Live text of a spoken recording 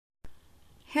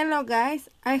Hello guys,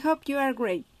 I hope you are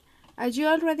great. As you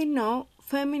already know,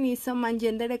 feminism and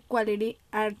gender equality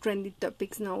are trendy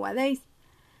topics nowadays.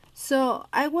 So,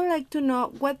 I would like to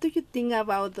know, what do you think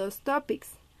about those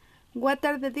topics? What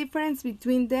are the differences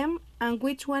between them and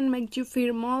which one makes you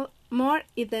feel more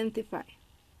identified?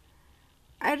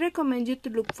 I recommend you to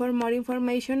look for more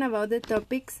information about the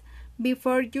topics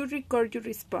before you record your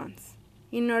response,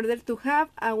 in order to have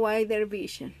a wider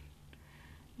vision.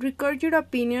 Record your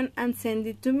opinion and send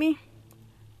it to me.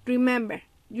 Remember,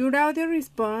 your audio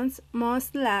response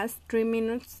must last 3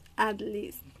 minutes at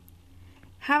least.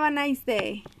 Have a nice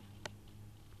day.